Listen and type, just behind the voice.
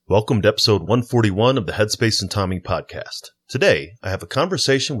Welcome to episode 141 of the Headspace and Tommy podcast. Today, I have a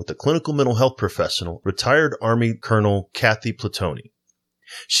conversation with a clinical mental health professional, retired Army Colonel Kathy Platoni.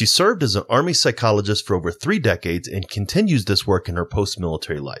 She served as an Army psychologist for over 3 decades and continues this work in her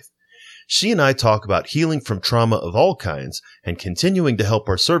post-military life. She and I talk about healing from trauma of all kinds and continuing to help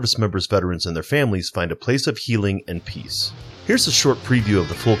our service members, veterans, and their families find a place of healing and peace. Here's a short preview of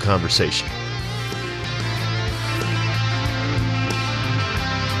the full conversation.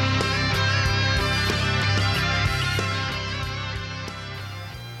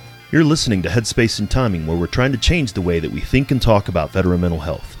 You're listening to Headspace and Timing, where we're trying to change the way that we think and talk about veteran mental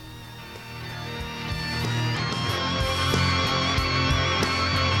health.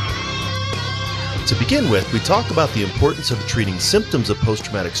 To begin with, we talk about the importance of treating symptoms of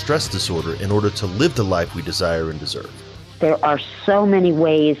post-traumatic stress disorder in order to live the life we desire and deserve. There are so many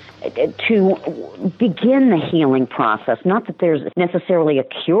ways to begin the healing process. Not that there's necessarily a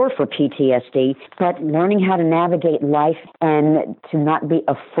cure for PTSD, but learning how to navigate life and to not be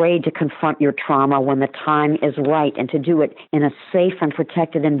afraid to confront your trauma when the time is right, and to do it in a safe and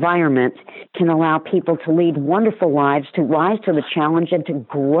protected environment can allow people to lead wonderful lives, to rise to the challenge, and to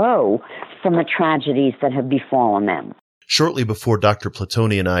grow from the tragedies that have befallen them. Shortly before Dr.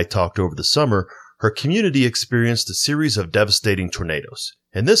 Platoni and I talked over the summer, her community experienced a series of devastating tornadoes.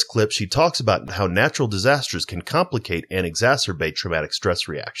 In this clip, she talks about how natural disasters can complicate and exacerbate traumatic stress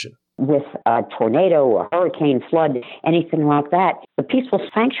reaction. With a tornado, a hurricane, flood, anything like that, the peaceful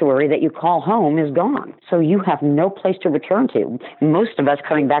sanctuary that you call home is gone. So you have no place to return to. Most of us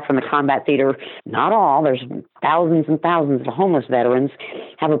coming back from the combat theater, not all, there's thousands and thousands of homeless veterans,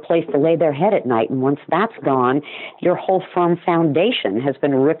 have a place to lay their head at night. And once that's gone, your whole firm foundation has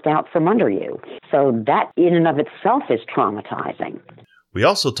been ripped out from under you. So that in and of itself is traumatizing. We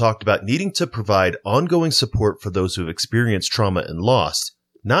also talked about needing to provide ongoing support for those who have experienced trauma and loss,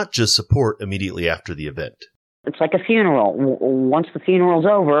 not just support immediately after the event. It's like a funeral. Once the funeral's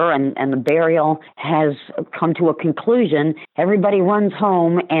over and the burial has come to a conclusion, everybody runs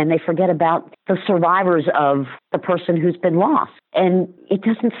home and they forget about the survivors of the person who's been lost. And it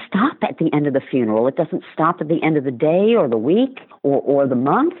doesn't stop at the end of the funeral. It doesn't stop at the end of the day or the week or the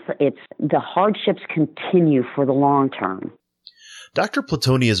month. The hardships continue for the long term. Dr.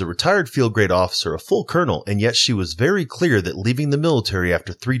 Platoni is a retired field grade officer, a full colonel, and yet she was very clear that leaving the military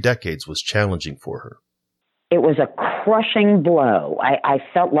after 3 decades was challenging for her. It was a crushing blow. I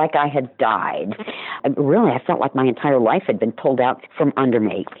felt like I had died. I felt like my entire life had been pulled out from under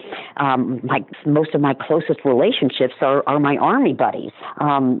me. Most of my closest relationships are my Army buddies.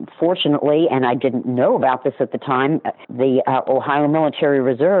 Fortunately, and I didn't know about this at the time, the Ohio Military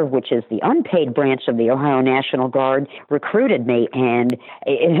Reserve, which is the unpaid branch of the Ohio National Guard, recruited me, and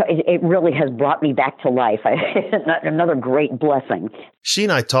it really has brought me back to life. Another great blessing. She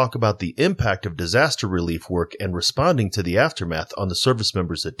and I talk about the impact of disaster relief work and responding to the aftermath on the service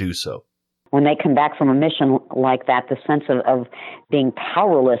members that do so. When they come back from a mission like that, the sense of being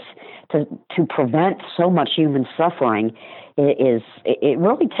powerless to prevent so much human suffering it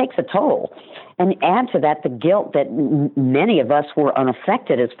really takes a toll. And add to that the guilt that many of us were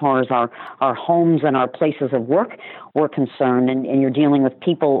unaffected as far as our homes and our places of work were concerned. And you're dealing with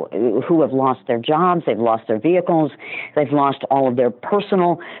people who have lost their jobs, they've lost their vehicles, they've lost all of their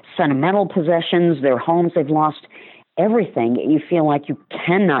personal, sentimental possessions, their homes, they've lost everything. You feel like you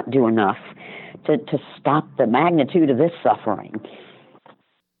cannot do enough to stop the magnitude of this suffering.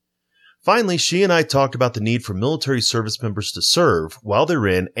 Finally, she and I talked about the need for military service members to serve while they're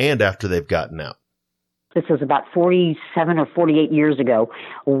in and after they've gotten out. This was about 47 or 48 years ago.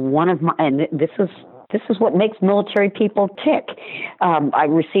 This is what makes military people tick. I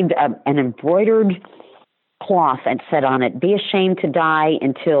received an embroidered cloth and said on it, "Be ashamed to die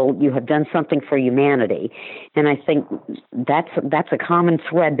until you have done something for humanity." And I think that's a common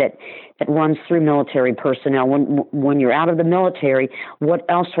thread that runs through military personnel. When you're out of the military, what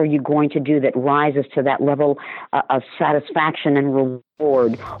else are you going to do that rises to that level of satisfaction and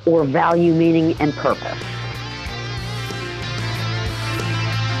reward, or value, meaning, and purpose?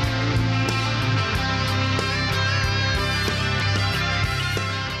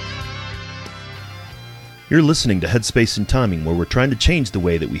 You're listening to Headspace and Timing, where we're trying to change the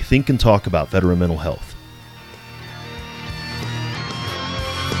way that we think and talk about veteran mental health.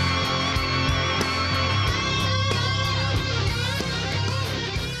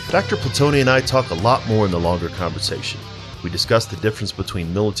 Dr. Platoni and I talk a lot more in the longer conversation. We discuss the difference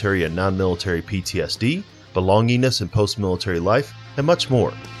between military and non-military PTSD, belongingness in post-military life, and much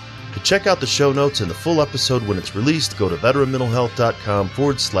more. To check out the show notes and the full episode when it's released, go to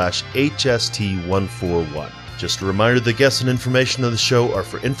veteranmentalhealth.com/HST141. Just a reminder, the guests and information of the show are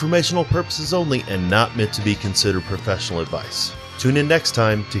for informational purposes only and not meant to be considered professional advice. Tune in next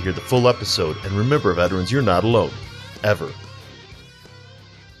time to hear the full episode, and remember, veterans, you're not alone. Ever.